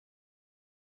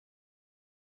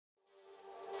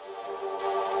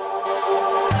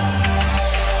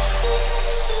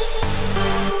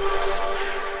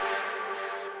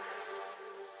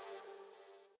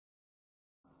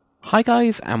Hi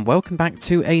guys, and welcome back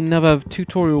to another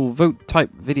tutorial vote type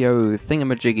video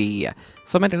thingamajiggy.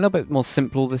 So I made it a little bit more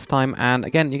simple this time, and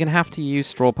again, you're going to have to use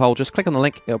straw poll. Just click on the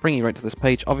link, it'll bring you right to this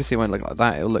page. Obviously it won't look like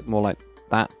that, it'll look more like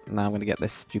that. Now I'm going to get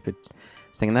this stupid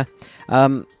thing in there.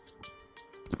 But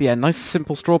yeah, nice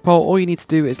simple straw poll. All you need to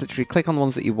do is literally click on the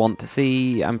ones that you want to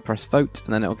see and press vote,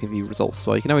 and then it'll give you results.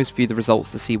 So you can always view the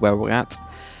results to see where we're at.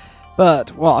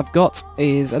 But what I've got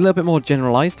is a little bit more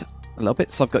generalized. A little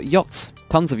bit. So I've got yachts,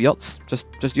 tons of yachts, just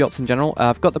yachts in general.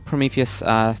 I've got the Prometheus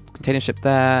container ship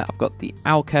there. I've got the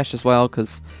Alkesh as well,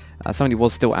 because somebody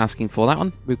was still asking for that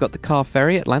one. We've got the car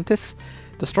ferry Atlantis.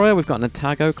 Destroyer, we've got an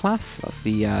Otago class, that's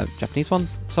the Japanese one.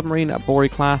 Submarine, a Bori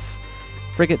class.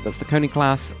 Frigate, that's the Coney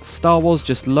class. Star Wars,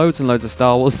 just loads and loads of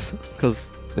Star Wars,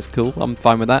 because it's cool, I'm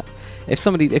fine with that.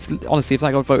 Honestly, if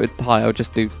that got voted high, I would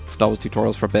just do Star Wars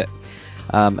tutorials for a bit.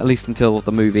 At least until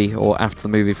the movie, or after the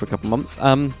movie for a couple of months.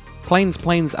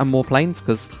 Planes, and more planes,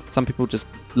 because some people just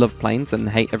love planes and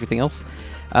hate everything else.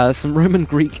 Some Roman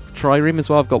Greek trireme as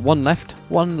well. I've got one left.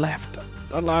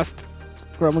 The last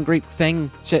Roman Greek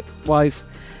thing, ship-wise.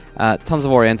 Tons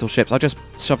of Oriental ships. I just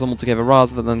shove them all together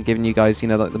rather than giving you guys,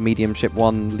 like the medium ship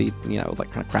one, all that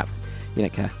kind of crap. You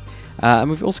don't care. And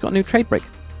we've also got a new trade brig.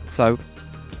 So,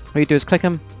 all you do is click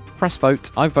them, press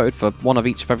vote. I've voted for one of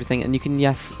each of everything, and you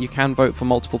can vote for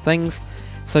multiple things.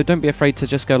 So don't be afraid to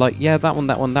just go like, yeah, that one.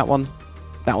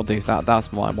 That'll do.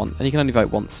 That's what I want. And you can only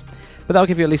vote once. But that'll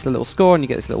give you at least a little score, and you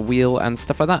get this little wheel and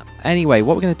stuff like that. Anyway,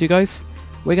 what we're going to do, guys,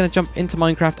 we're going to jump into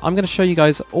Minecraft. I'm going to show you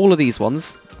guys all of these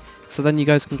ones, so then you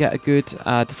guys can get a good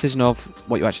decision of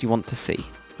what you actually want to see.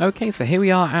 Okay, so here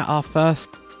we are at our first,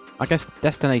 I guess,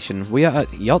 destination. We are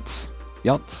at yachts,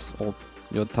 or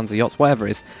tons of yachts, whatever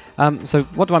it is. So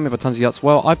what do I mean by tons of yachts?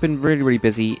 Well, I've been really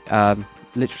busy,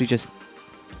 literally just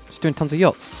doing tons of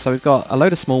yachts. So we've got a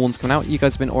load of small ones coming out. You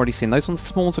guys have been already seeing those ones. The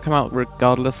small ones will come out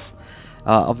regardless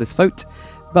of this vote.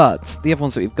 But the other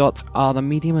ones that we've got are the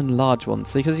medium and large ones.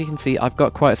 So as you can see, I've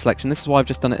got quite a selection. This is why I've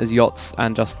just done it as yachts,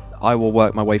 and I will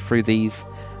work my way through these,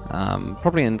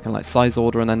 probably in kind of like size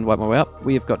order, and then work my way up.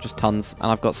 We've got just tons,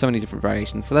 and I've got so many different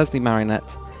variations. So there's the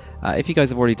Marionette. If you guys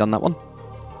have already done that one,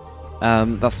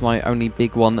 that's my only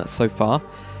big one so far.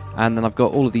 And then I've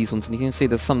got all of these ones, and you can see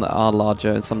there's some that are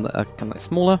larger and some that are kind of like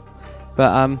smaller.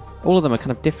 But all of them are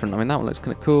kind of different. I mean, that one looks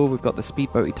kind of cool. We've got the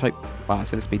speedboaty type. Well, I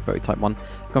say the speedboaty type one.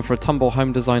 I've gone for a tumble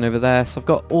home design over there. So I've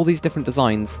got all these different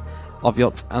designs of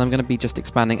yachts, and I'm going to be just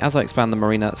expanding as I expand the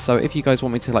marina. So if you guys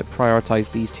want me to like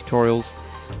prioritize these tutorials,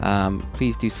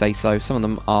 please do say so. Some of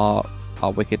them are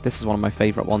wicked. This is one of my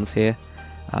favorite ones here,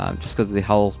 just because of the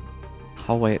whole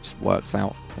way it just works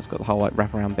out. It's got the whole like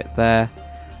wraparound bit there.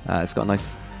 It's got a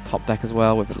nice top deck as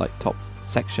well, with a like top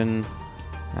section,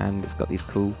 and it's got these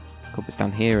cool bits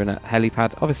down here and a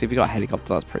helipad. Obviously if you've got a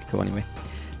helicopter, that's pretty cool anyway.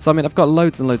 So I mean, I've got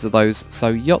loads and loads of those. So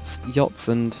yachts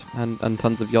and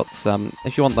tons of yachts.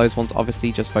 If you want those ones,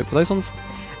 obviously just vote for those ones.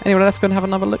 Anyway, let's go and have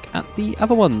another look at the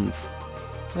other ones.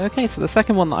 Okay, so the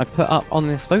second one that I've put up on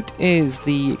this vote is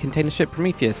the container ship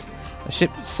Prometheus. A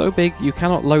ship so big you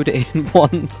cannot load it in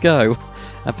one go,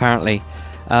 apparently.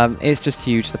 It's just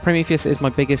huge. The Prometheus is my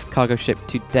biggest cargo ship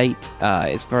to date.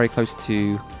 It's very close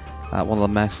to one of the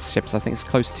Maersk ships. I think it's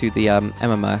close to the Emma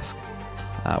Maersk,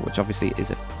 which obviously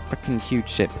is a freaking huge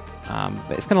ship.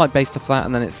 But it's kind of like based off that,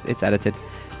 and then it's edited.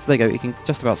 So there you go. You can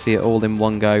just about see it all in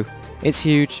one go. It's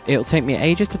huge. It'll take me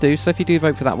ages to do. So if you do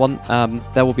vote for that one,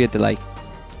 there will be a delay.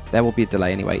 There will be a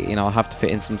delay anyway. I'll have to fit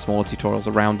in some smaller tutorials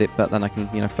around it, but then I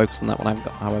can focus on that one.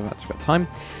 However, I've actually got time.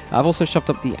 I've also shoved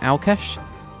up the Alkesh.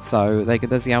 So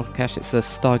there's the Alkesh. It's a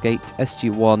Stargate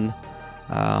SG-1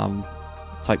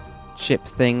 type ship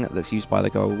thing that's used by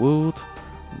the Goa'uld,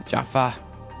 Jaffa,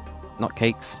 not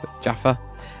cakes, but Jaffa.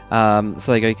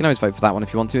 So there you go. You can always vote for that one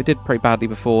if you want to. It did pretty badly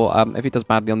before. If it does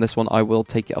badly on this one, I will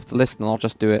take it off the list, and I'll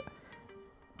just do it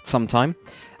sometime.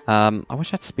 I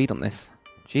wish I had speed on this.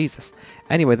 Jesus.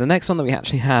 Anyway, the next one that we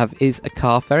actually have is a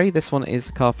car ferry. This one is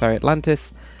the car ferry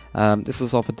Atlantis. This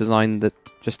is off a design that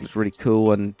just looks really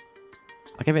cool, and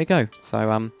I gave it a go.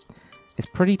 So it's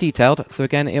pretty detailed. So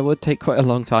again, it would take quite a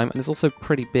long time, and it's also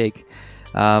pretty big.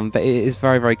 But it is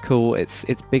very cool. It's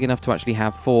big enough to actually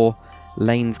have 4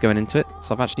 lanes going into it.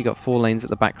 So I've actually got 4 lanes at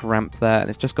the back ramp there, and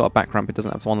it's just got a back ramp. It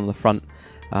doesn't have one on the front,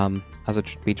 as would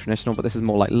be traditional. But this is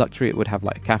more like luxury. It would have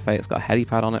like a cafe. It's got a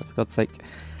helipad on it, for God's sake.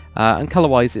 And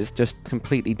colour-wise, it's just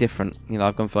completely different.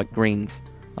 I've gone for like greens,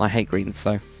 and I hate greens.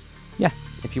 So yeah,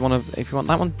 if you want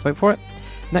that one, vote for it.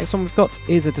 Next one we've got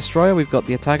is a destroyer. We've got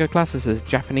the Otago class. This is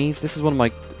Japanese. This is one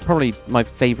of probably my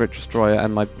favourite destroyer,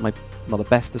 and the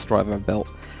best destroyer I've ever built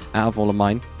out of all of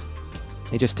mine.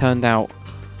 It just turned out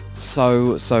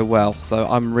so well. So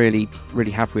I'm really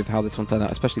happy with how this one turned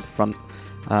out, especially the front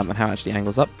and how it actually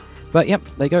angles up. But yep,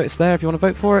 there you go. It's there if you want to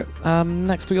vote for it.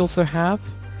 Next we also have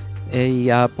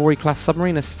a Bori class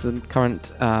submarine. This is the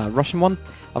current Russian one.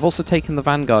 I've also taken the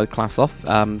Vanguard class off.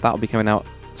 That'll be coming out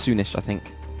soonish, I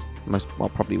think.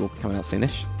 Probably will be coming out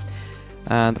soonish.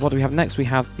 And what do we have next? We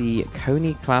have the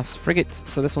Coney class frigate.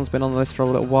 So this one's been on the list for a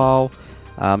little while.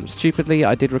 Stupidly,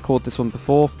 I did record this one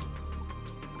before,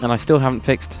 and I still haven't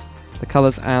fixed the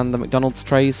colours and the McDonald's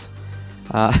trays.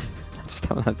 I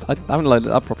haven't loaded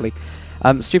it up properly.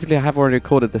 Stupidly, I have already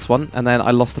recorded this one, and then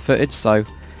I lost the footage, so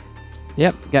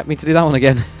yep, get me to do that one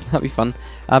again. That'd be fun.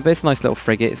 But it's a nice little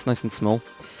frigate. It's nice and small.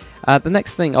 The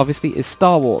next thing, obviously, is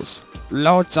Star Wars.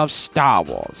 Loads of Star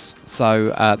Wars.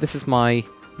 So this is my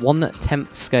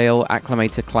 1/10th scale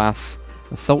Acclamator class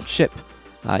assault ship.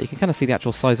 You can kind of see the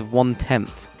actual size of 1/10.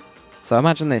 So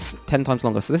imagine this, 10 times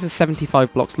longer. So this is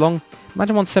 75 blocks long.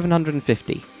 Imagine one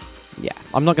 750. Yeah,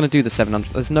 I'm not going to do the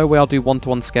 700. There's no way I'll do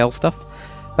 1-to-1 scale stuff.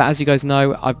 But as you guys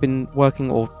know, I've been working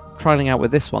or trialing out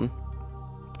with this one.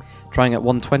 Trying at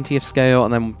 1/20th scale,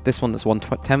 and then this one that's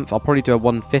 1/10th. I'll probably do a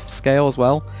 1/5th scale as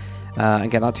well.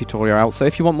 And get that tutorial out. So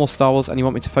if you want more Star Wars and you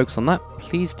want me to focus on that,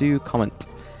 please do comment.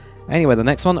 Anyway, the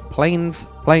next one, planes,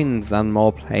 planes, and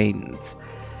more planes.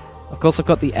 Of course, I've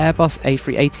got the Airbus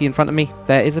A380 in front of me.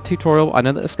 There is a tutorial. I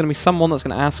know that there's going to be someone that's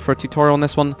going to ask for a tutorial on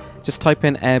this one. Just type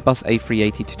in Airbus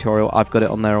A380 tutorial. I've got it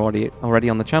on there already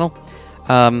on the channel.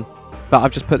 But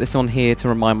I've just put this on here to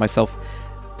remind myself.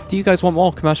 Do you guys want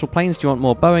more commercial planes? Do you want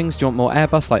more Boeings? Do you want more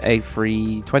Airbus, like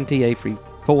A320,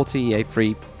 A340,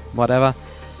 A3 whatever?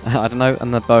 I don't know.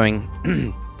 And the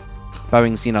Boeing,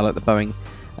 Boeings, you know, like the Boeing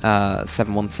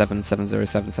 717,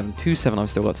 707, 727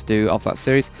 I've still got to do of that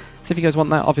series. So if you guys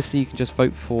want that, obviously you can just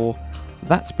vote for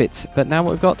that bit. But now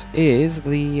what we've got is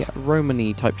the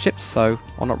Romany type ships. So,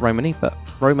 well, not Romany, but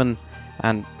Roman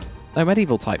and no,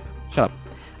 medieval type. Shut up.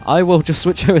 I will just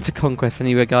switch over to Conquest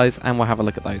anyway, guys, and we'll have a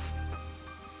look at those.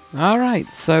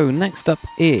 Alright, so next up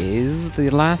is the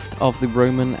last of the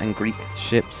Roman and Greek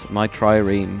ships, my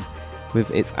trireme, with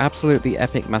its absolutely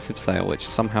epic massive sail, which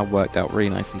somehow worked out really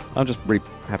nicely. I'm just really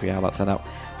happy how that turned out.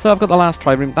 So I've got the last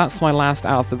trireme. That's my last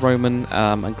out of the Roman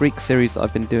and Greek series that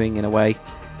I've been doing in a way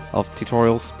of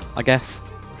tutorials, I guess.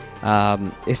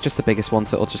 It's just the biggest one,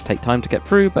 so it'll just take time to get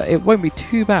through, but it won't be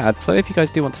too bad. So if you guys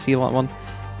do want to see that one,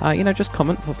 you know, just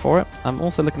comment for it. I'm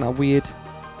also looking at a weird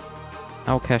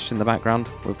Alkesh in the background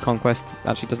with Conquest.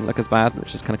 Actually doesn't look as bad,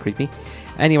 which is kind of creepy.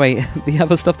 Anyway, the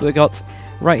other stuff that we got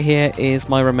right here is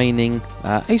my remaining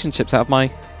Asian ships out of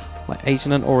my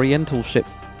Asian and Oriental ship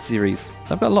series.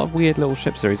 So I've got a lot of weird little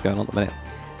ship series going on at the minute.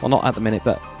 Well, not at the minute,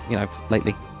 but, you know,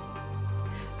 lately.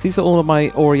 So these are all of my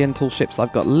Oriental ships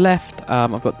I've got left.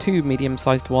 I've got 2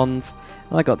 medium-sized ones,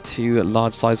 and I got 2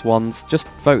 large-sized ones. Just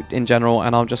vote in general,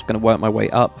 and I'm just going to work my way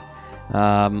up.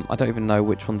 I don't even know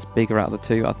which one's bigger out of the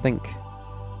 2. I think,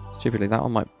 stupidly, that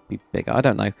one might be bigger. I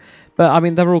don't know. But, I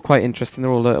mean, they're all quite interesting.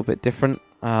 They're all a little bit different.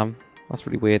 That's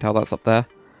really weird how that's up there,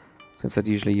 since I'd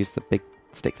usually use the big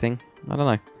stick thing. I don't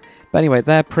know. But anyway,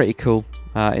 they're pretty cool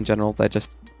in general. They're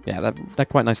just, yeah, they're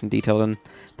quite nice and detailed, and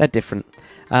they're different.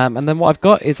 And then what I've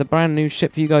got is a brand new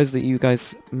ship for you guys that you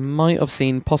guys might have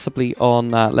seen possibly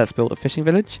on Let's Build a Fishing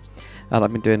Village that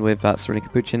I've been doing with Serena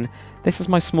Capuchin. This is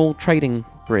my small trading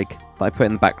brig that I put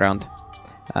in the background.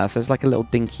 So it's like a little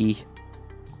dinky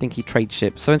trade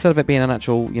ship. So instead of it being an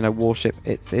actual, you know, warship,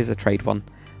 it is a trade one,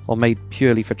 or made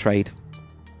purely for trade.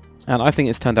 And I think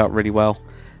it's turned out really well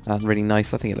and really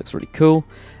nice. I think it looks really cool.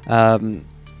 So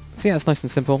yeah, it's nice and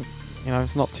simple. You know,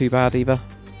 it's not too bad either.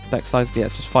 Deck size, yeah,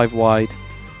 it's just 5 wide.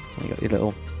 And you got your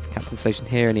little captain station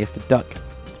here, and he has to duck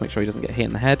to make sure he doesn't get hit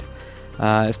in the head.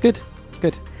 It's good. It's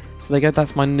good. So there you go.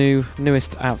 That's my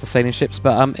newest out of the sailing ships.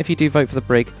 But if you do vote for the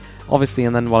brig, obviously,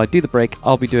 and then while I do the brig,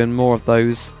 I'll be doing more of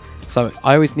those. So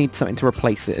I always need something to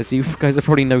replace it. As you guys have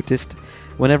probably noticed,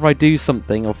 whenever I do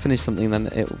something or finish something, then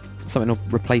something will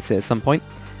replace it at some point.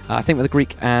 I think with the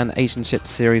Greek and Asian ship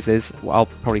series well, I'll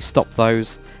probably stop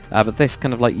those. But this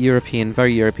kind of like European,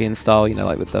 very European style, you know,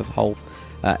 like with the whole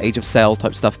Age of Sail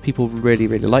type stuff, people really,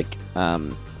 really like. I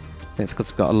think it's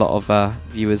because we've got a lot of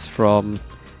viewers from,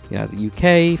 you know, the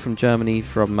UK, from Germany,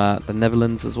 from the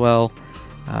Netherlands as well.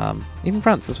 Even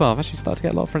France as well. I've actually started to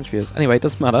get a lot of French viewers. Anyway, it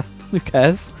doesn't matter. Who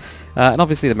cares? And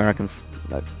obviously the Americans.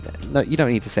 No, you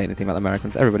don't need to say anything about the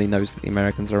Americans. Everybody knows that the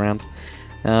Americans are around,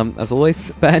 as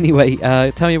always. But anyway,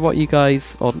 tell me what you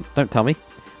guys... Or don't tell me.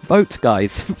 Vote,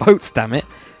 guys. Vote, damn it.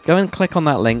 Go and click on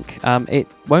that link. It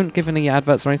won't give any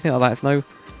adverts or anything like that. It's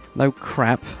no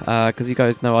crap, because you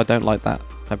guys know I don't like that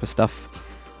type of stuff.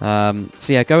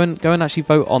 So yeah, go and actually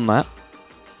vote on that.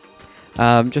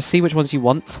 Just see which ones you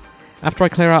want. After I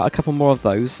clear out a couple more of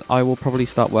those, I will probably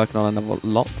start working on another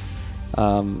lot.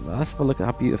 Let's have a look at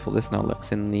how beautiful this now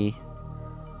looks in the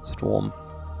storm.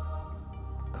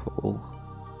 Cool.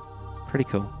 Pretty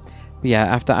cool. But yeah,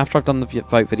 after I've done the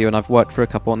vote video and I've worked for a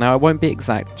couple, now it won't be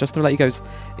exact, just to let you guys,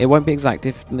 it won't be exact.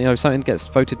 If something gets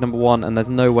voted number 1 and there's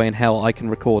no way in hell I can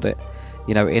record it,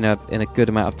 in a good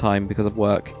amount of time because of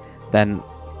work, then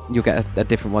you'll get a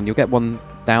different one. You'll get one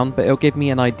down, but it'll give me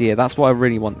an idea. That's what I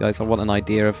really want, guys. I want an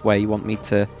idea of where you want me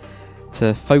to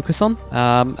focus on,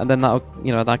 and then that'll,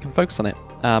 that I can focus on it.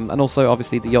 And also,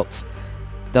 obviously, the yachts,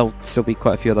 there'll still be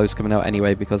quite a few of those coming out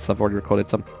anyway because I've already recorded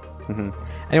some.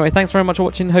 Anyway, thanks very much for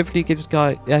watching. Hopefully,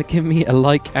 give me a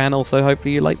like, and also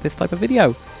hopefully you like this type of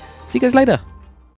video. See you guys later.